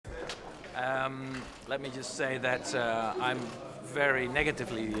Let me just say that I'm very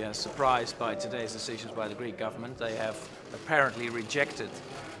negatively surprised by today's decisions by the Greek government. They have apparently rejected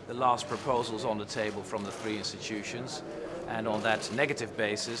the last proposals on the table from the three institutions, and on that negative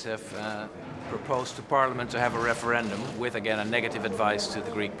basis have proposed to Parliament to have a referendum with, again, a negative advice to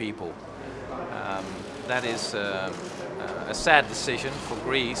the Greek people. That is a sad decision for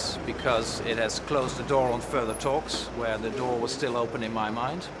Greece because it has closed the door on further talks, where the door was still open in my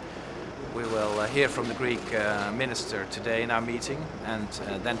mind. We will hear from the Greek minister today in our meeting and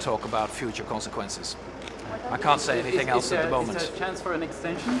then talk about future consequences. I can't say anything else at the moment. Is there a chance for an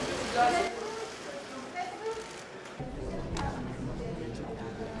extension?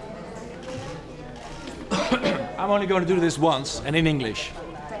 I'm only going to do this once and in English.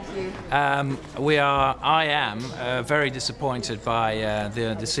 I am very disappointed by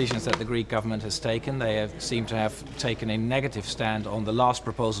the decisions that the Greek government has taken. They seem to have taken a negative stand on the last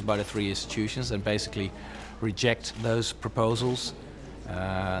proposals by the three institutions and basically reject those proposals.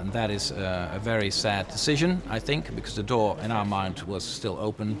 That is a very sad decision, I think, because the door in our mind was still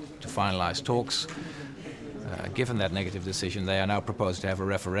open to finalize talks. Given that negative decision, they are now proposing to have a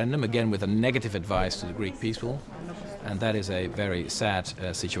referendum, again with a negative advice to the Greek people. And that is a very sad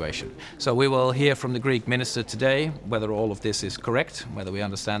situation. So we will hear from the Greek minister today whether all of this is correct, whether we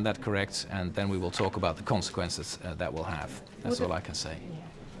understand that correct, and then we will talk about the consequences that will have. That's all I can say.